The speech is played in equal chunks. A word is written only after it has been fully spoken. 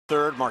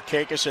third,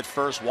 Markakis at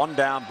first, one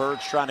down.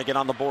 Birds trying to get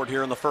on the board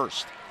here in the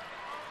first.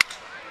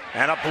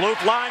 And a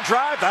bloop line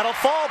drive, that'll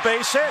fall,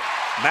 base hit.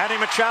 Manny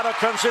Machado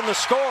comes in to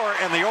score,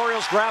 and the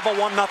Orioles grab a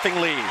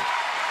 1-0 lead.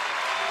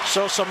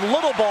 So some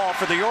little ball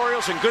for the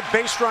Orioles and good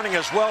base running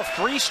as well.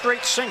 3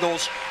 straight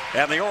singles,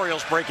 and the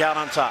Orioles break out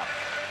on top.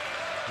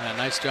 Yeah,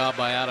 nice job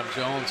by Adam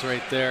Jones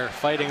right there,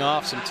 fighting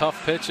off some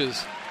tough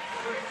pitches.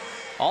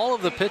 All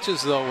of the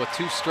pitches, though, with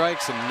 2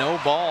 strikes and no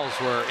balls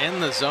were in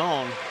the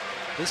zone.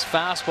 This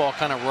fastball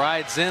kind of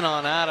rides in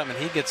on Adam, and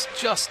he gets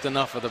just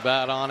enough of the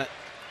bat on it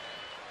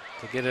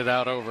to get it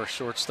out over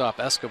shortstop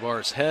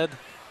Escobar's head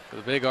for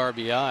the big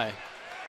RBI.